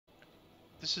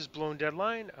This is Blown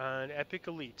Deadline on Epic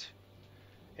Elite.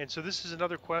 And so this is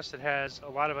another quest that has a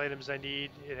lot of items I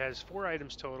need. It has 4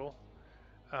 items total.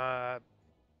 I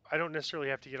don't necessarily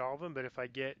have to get all of them, but if I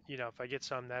get, if I get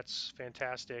some, that's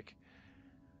fantastic.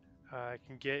 I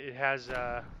can get, it has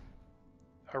a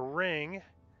ring,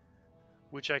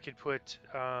 which I could put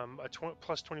a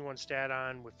plus 21 stat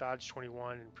on with dodge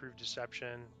 21, improved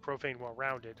deception, profane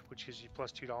well-rounded, which gives you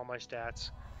plus 2 to all my stats.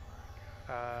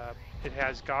 It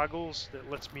has goggles that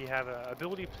lets me have a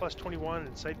ability plus 21,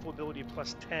 insightful ability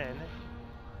plus 10,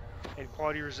 and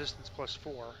quality resistance plus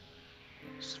 4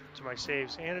 to my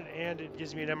saves, and it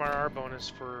gives me an MRR bonus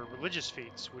for religious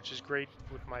feats, which is great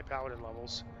with my paladin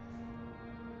levels.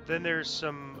 Then there's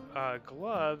some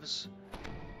gloves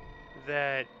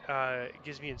that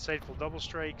gives me insightful double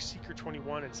strike, seeker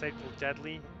 21, insightful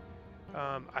deadly.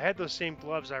 I had those same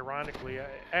gloves, ironically.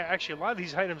 Actually, a lot of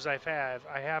these items I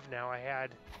have now. I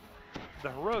had the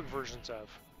heroic versions of.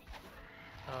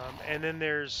 And then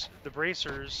there's the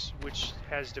bracers, which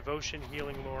has devotion,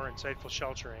 healing lore, insightful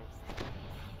sheltering.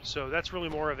 So that's really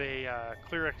more of a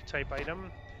cleric type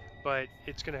item, but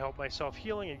it's going to help my self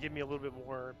healing and give me a little bit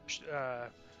more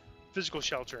physical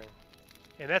sheltering.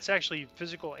 And that's actually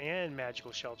physical and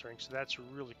magical sheltering, so that's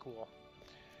really cool.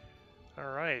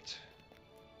 All right.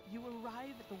 You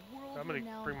arrive at the world. I'm going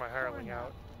to bring my hireling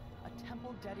out. A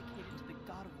temple dedicated to the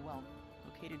god of wealth,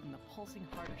 located in the pulsing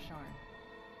heart of Sharn.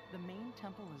 The main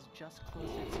temple is just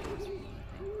closed its doors for the evening.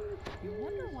 You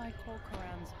wonder why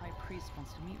Kol'Karan's high priest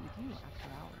wants to meet with you after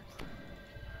hours.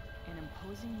 An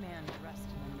imposing man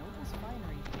dressed in a noble's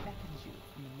finery beckons you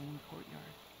from the main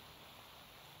courtyard.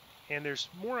 And there's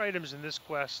more items in this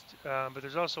quest, but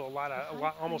there's also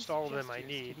almost all of them I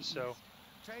need. So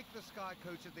take the sky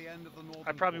coach at the end of the northern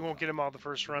I probably won't get them all the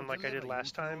first run like I did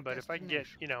last time, but if I can get,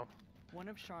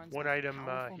 one item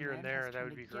here and there, that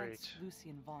would be great.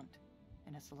 Lucian Vaunt,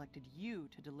 and has selected you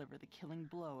to deliver the killing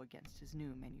blow against his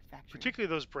new manufacturer. Particularly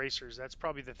those bracers. That's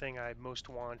probably the thing I most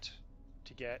want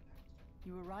to get.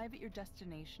 You arrive at your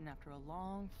destination after a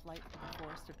long flight through the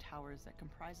forest of towers that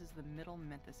comprises the Middle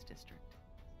Memphis district.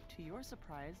 To your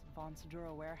surprise, Vaunt's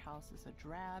Dura warehouse is a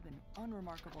drab and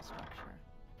unremarkable structure.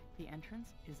 The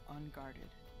entrance is unguarded,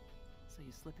 so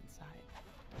you slip inside.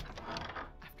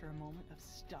 After a moment of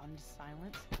stunned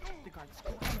silence, the guards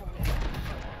scramble in.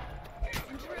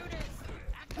 Intruders!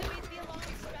 Activate the alarm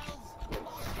spells!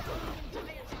 Lock down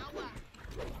the entire tower!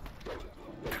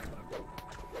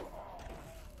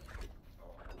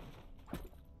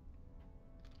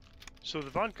 So the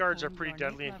Vaunt guards are pretty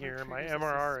deadly in here. My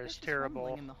MRR is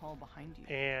terrible,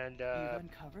 and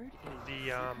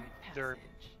their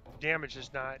damage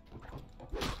is not.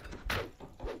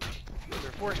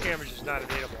 Their force damage is not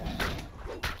available.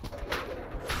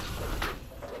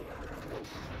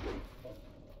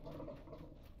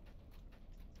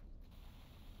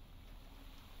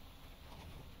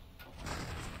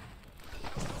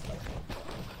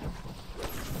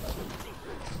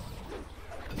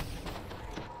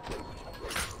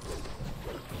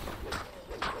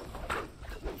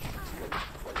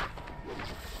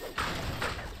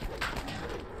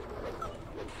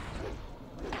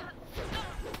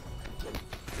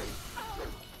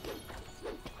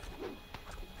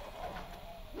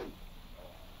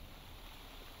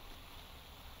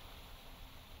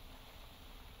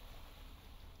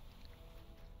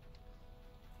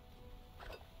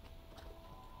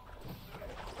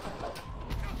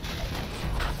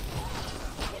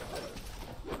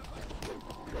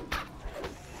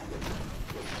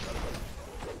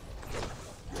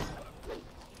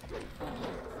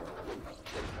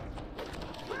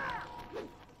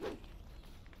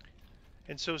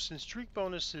 And so since streak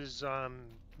bonus is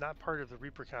not part of the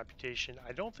Reaper computation,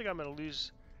 I don't think I'm going to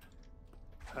lose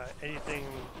anything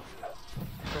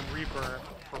from Reaper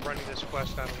for running this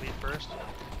quest on Elite first.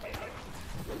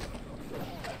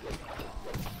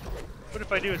 But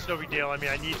if I do, it's no big deal. I mean,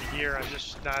 I need the gear. I'm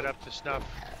just not up to snuff.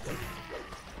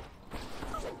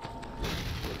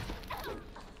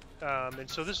 And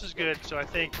so this is good. So I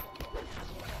think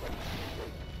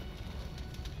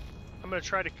I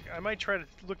might try to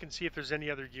look and see if there's any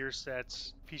other gear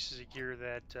sets, pieces of gear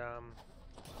that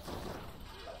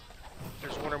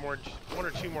there's one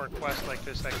or two more quests like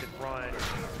this I could run.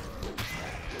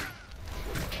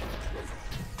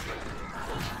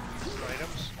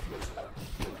 Items.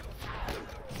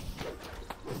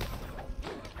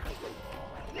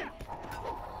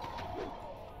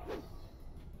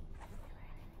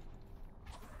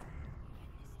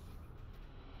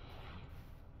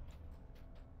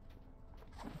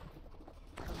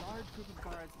 Group of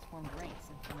guards has formed ranks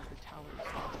in front of the tower's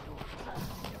door. Defend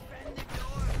the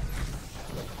door!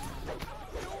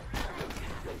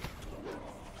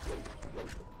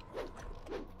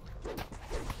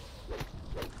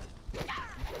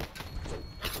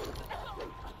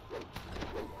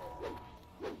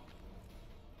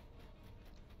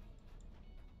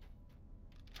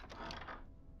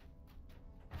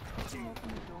 Pushing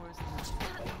open the doors leads to a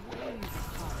wave of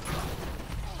power.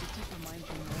 It just reminds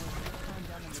you more of the time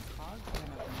down in the cogs than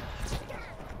of the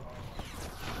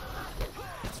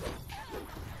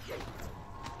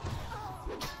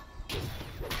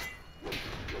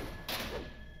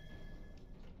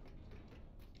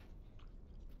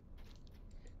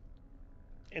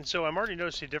And so I'm already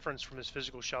noticing a difference from his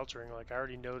physical sheltering. Like I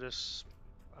already notice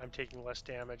I'm taking less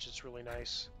damage. It's really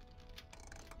nice.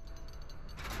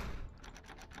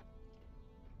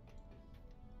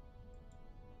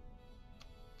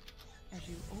 As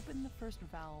you open the first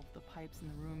valve, the pipes in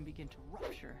the room begin to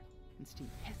rupture and steam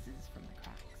hisses from the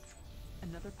cracks.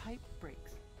 Another pipe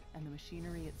breaks, and the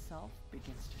machinery itself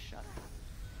begins to shudder.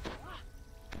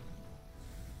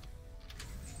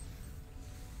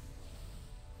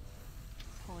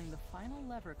 Pulling the final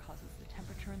lever causes the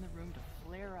temperature in the room to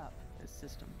flare up as the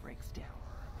system breaks down.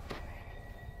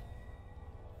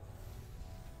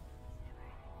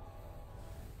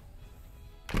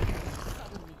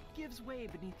 Suddenly gives way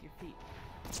beneath your feet.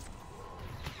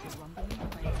 The rumbling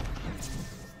plane is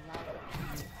louder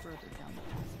as you move further down the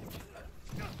passage.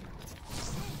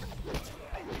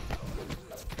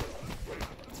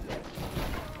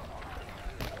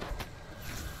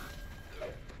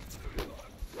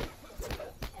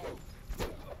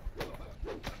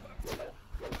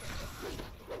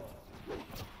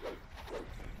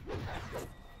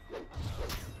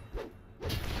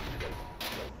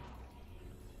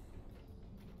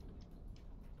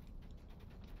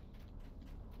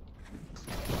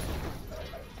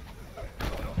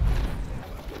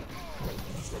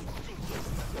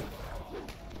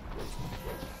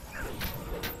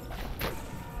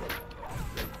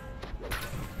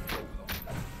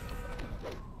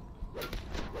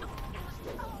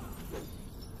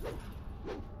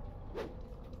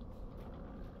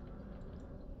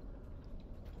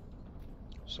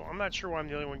 So I'm not sure why I'm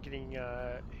the only one getting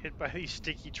hit by these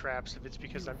sticky traps, if it's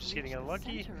because I'm just getting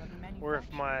unlucky, or if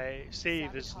my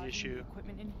save is the issue.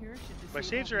 My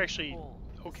saves are actually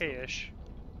okay-ish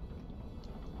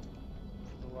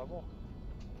for the level.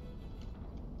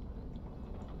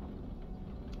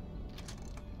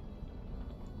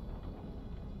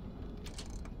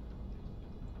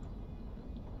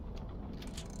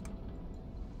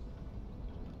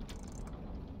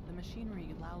 The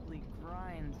machinery loudly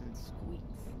grinds and squeaks.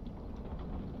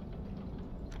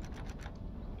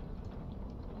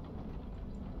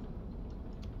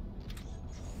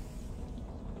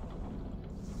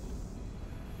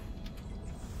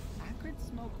 Acrid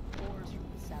smoke pours from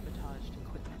the sabotaged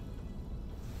equipment.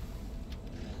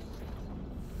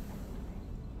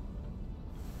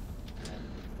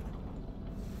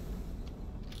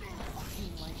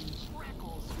 Flashing lightning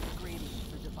crackles through the grating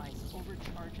as the device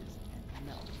overcharges and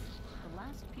melts. The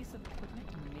last piece of equipment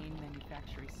in the main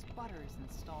manufactory sputters and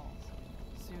stalls.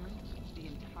 Soon, the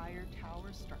entire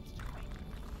tower starts to quake.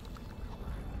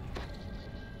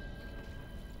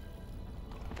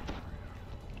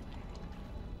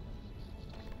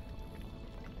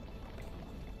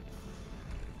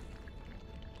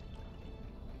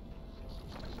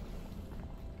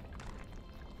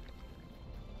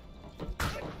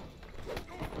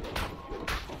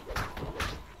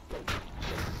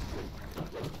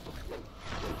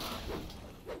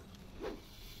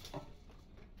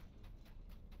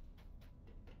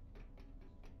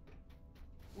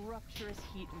 Rupturous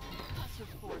heat and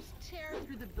concussive force tear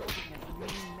through the building as the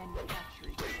main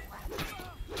manufactory collapses.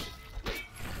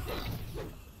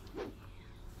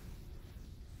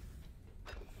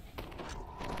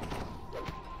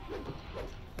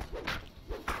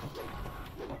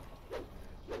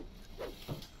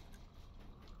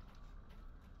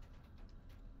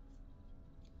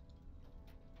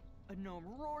 A gnome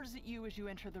roars at you as you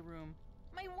enter the room.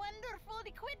 My wonderful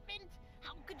equipment!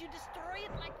 How could you destroy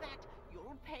it like that?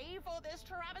 You'll pay for this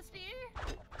travesty!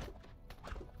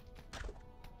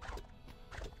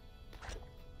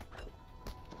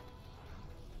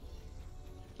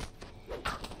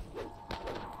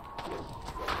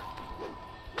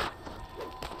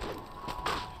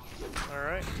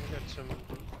 Alright, we got some.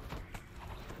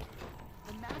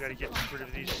 We gotta get rid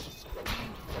of these.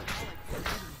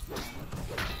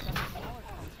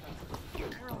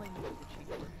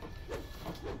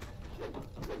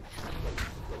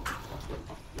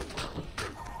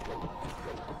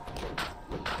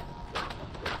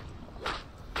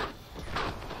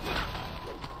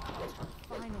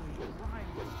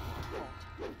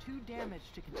 Too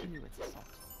damaged to continue its assault.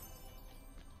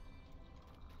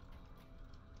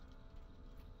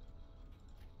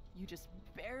 You just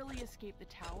barely escape the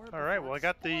tower. All right, well I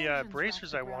got the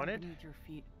bracers I wanted. Your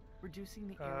feet. reducing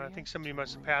the area. I think somebody to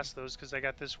must have ruin. passed those because I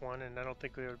got this one, and I don't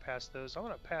think they would pass those. I'm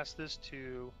going to pass this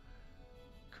to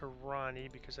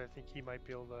Karani because I think he might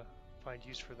be able to find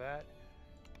use for that.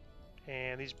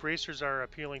 And these bracers are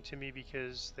appealing to me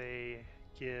because they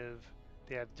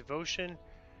have devotion,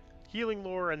 healing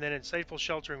lore, and then insightful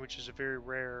sheltering, which is a very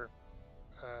rare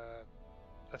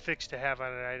affix to have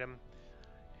on an item,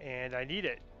 and I need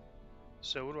it.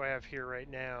 So what do I have here right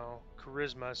now?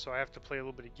 Charisma, so I have to play a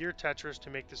little bit of gear Tetris to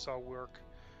make this all work,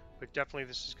 but definitely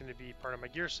this is going to be part of my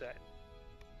gear set.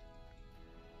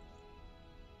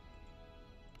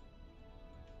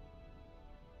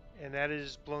 And that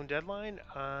is Blown Deadline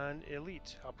on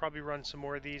Elite. I'll probably run some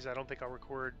more of these. I don't think I'll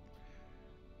record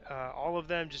all of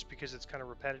them just because it's kind of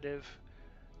repetitive,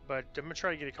 but I'm going to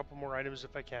try to get a couple more items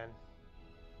if I can.